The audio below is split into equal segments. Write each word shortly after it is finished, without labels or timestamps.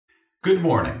Good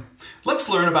morning. Let's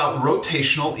learn about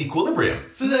rotational equilibrium.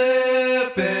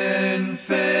 Flippin'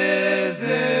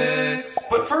 physics.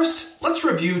 But first, let's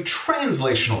review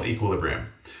translational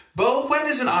equilibrium. Bo, when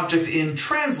is an object in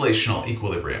translational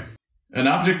equilibrium? An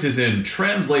object is in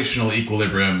translational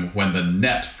equilibrium when the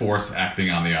net force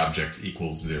acting on the object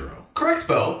equals 0. Correct,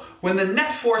 Bo. When the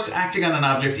net force acting on an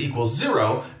object equals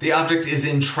 0, the object is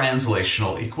in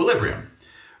translational equilibrium.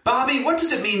 Bobby, what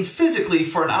does it mean physically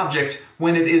for an object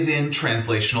when it is in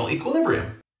translational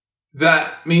equilibrium?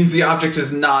 That means the object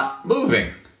is not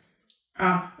moving.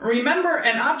 Remember,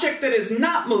 an object that is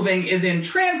not moving is in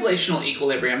translational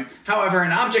equilibrium. However,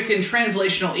 an object in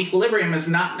translational equilibrium is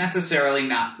not necessarily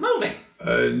not moving.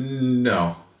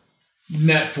 No.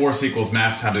 Net force equals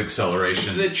mass times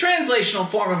acceleration. The translational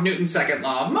form of Newton's second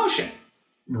law of motion.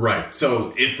 Right,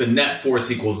 so if the net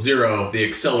force equals 0, the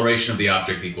acceleration of the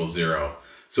object equals 0.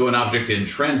 So an object in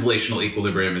translational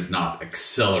equilibrium is not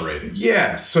accelerating.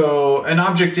 Yeah, so an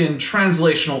object in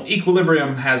translational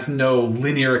equilibrium has no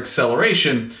linear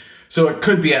acceleration, so it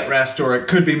could be at rest or it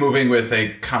could be moving with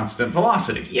a constant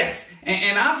velocity. Yes,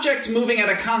 an object moving at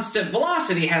a constant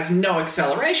velocity has no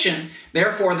acceleration,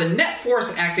 therefore the net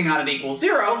force acting on it equals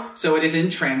 0, so it is in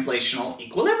translational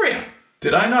equilibrium.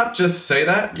 Did I not just say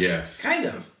that? Yes. Kind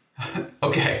of.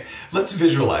 Okay, let's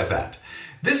visualize that.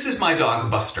 This is my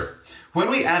dog Buster. When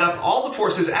we add up all the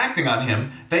forces acting on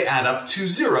him, they add up to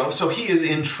 0, so he is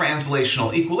in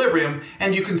translational equilibrium,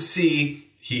 and you can see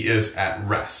he is at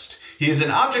rest. He is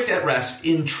an object at rest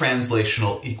in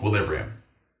translational equilibrium.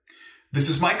 This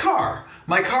is my car.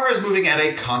 My car is moving at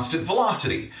a constant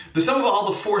velocity. The sum of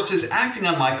all the forces acting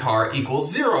on my car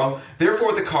equals 0,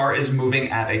 therefore the car is moving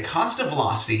at a constant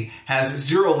velocity, has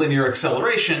 0 linear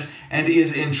acceleration, and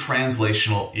is in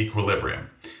translational equilibrium.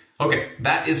 Okay,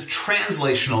 that is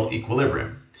translational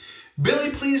equilibrium.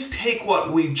 Billy, please take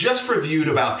what we just reviewed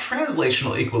about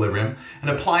translational equilibrium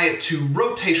and apply it to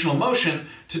rotational motion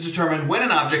to determine when an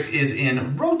object is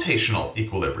in rotational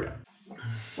equilibrium.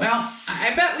 Well,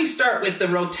 I bet we start with the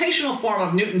rotational form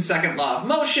of Newton's second law of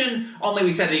motion, only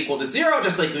we set it equal to 0,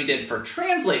 just like we did for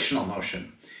translational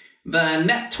motion. The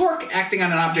net torque acting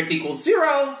on an object equals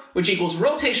 0, which equals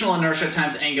rotational inertia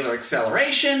times angular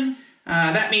acceleration.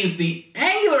 That means the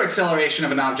angular acceleration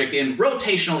of an object in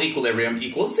rotational equilibrium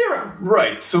equals 0.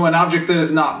 Right, so an object that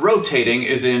is not rotating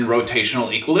is in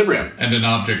rotational equilibrium. And an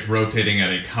object rotating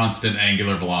at a constant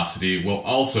angular velocity will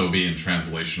also be in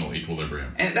translational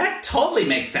equilibrium. And that totally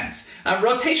makes sense.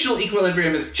 Rotational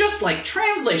equilibrium is just like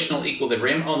translational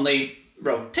equilibrium, only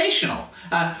rotational.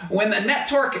 When the net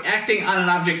torque acting on an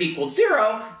object equals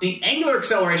 0, the angular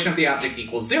acceleration of the object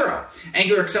equals 0.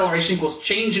 Angular acceleration equals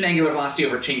change in angular velocity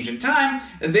over change in time.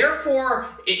 Therefore,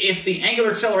 if the angular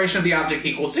acceleration of the object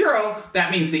equals 0,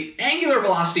 that means the angular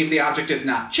velocity of the object is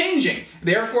not changing.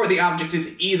 Therefore, the object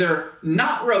is either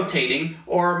not rotating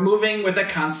or moving with a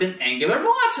constant angular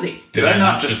velocity. Did I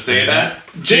not just say that?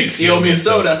 Jinx, you owe me a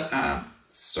soda.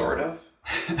 Sort of.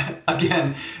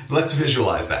 Again, let's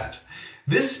visualize that.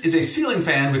 This is a ceiling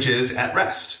fan which is at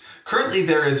rest. Currently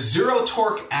there is 0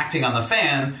 torque acting on the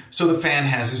fan, so the fan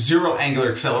has 0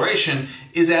 angular acceleration,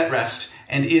 is at rest,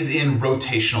 and is in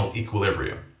rotational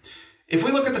equilibrium. If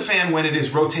we look at the fan when it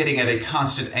is rotating at a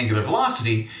constant angular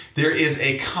velocity, there is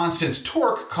a constant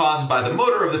torque caused by the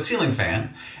motor of the ceiling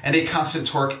fan, and a constant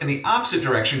torque in the opposite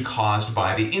direction caused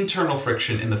by the internal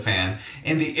friction in the fan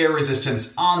and the air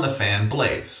resistance on the fan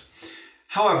blades.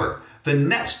 However, the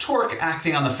net torque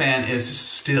acting on the fan is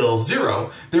still 0,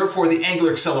 therefore the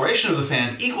angular acceleration of the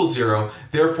fan equals 0,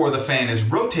 therefore the fan is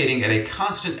rotating at a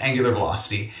constant angular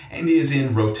velocity and is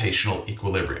in rotational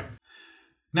equilibrium.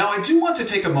 Now I do want to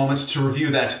take a moment to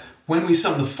review that when we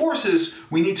sum the forces,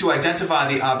 we need to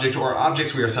identify the object or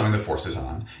objects we are summing the forces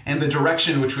on, and the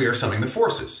direction in which we are summing the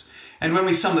forces. And when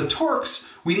we sum the torques,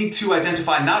 we need to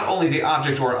identify not only the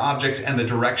object or objects and the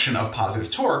direction of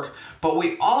positive torque, but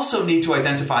we also need to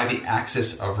identify the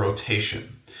axis of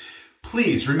rotation.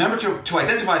 Please remember to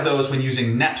identify those when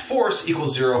using net force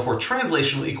equals 0 for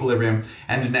translational equilibrium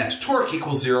and net torque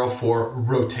equals 0 for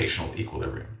rotational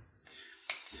equilibrium.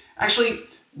 Actually,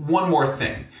 one more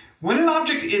thing. When an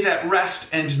object is at rest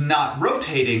and not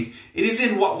rotating, it is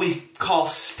in what we call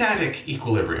static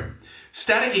equilibrium.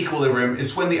 Static equilibrium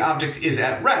is when the object is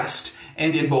at rest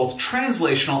and in both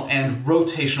translational and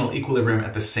rotational equilibrium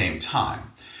at the same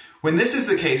time. When this is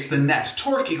the case, the net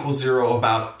torque equals 0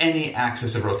 about any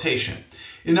axis of rotation.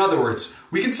 In other words,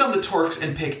 we can sum the torques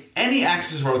and pick any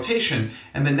axis of rotation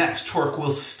and the net torque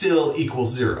will still equal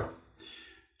 0.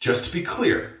 Just to be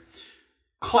clear,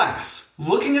 class,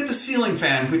 looking at the ceiling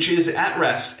fan which is at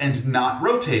rest and not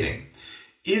rotating,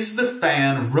 is the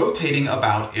fan rotating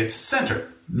about its center?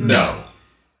 No.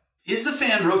 Is the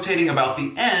fan rotating about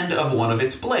the end of one of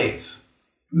its blades?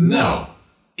 No.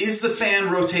 Is the fan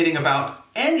rotating about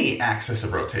any axis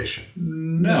of rotation?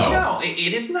 No. No,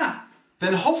 it is not.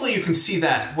 Then hopefully you can see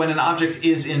that when an object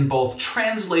is in both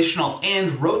translational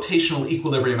and rotational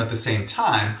equilibrium at the same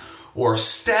time, or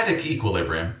static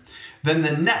equilibrium, then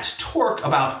the net torque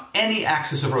about any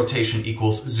axis of rotation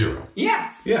equals 0.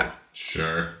 Yes. Yeah.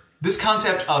 Sure. This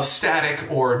concept of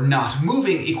static or not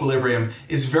moving equilibrium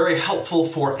is very helpful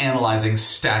for analyzing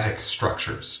static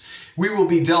structures. We will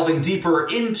be delving deeper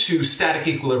into static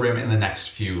equilibrium in the next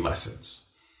few lessons.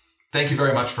 Thank you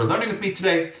very much for learning with me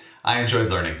today. I enjoyed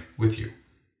learning with you.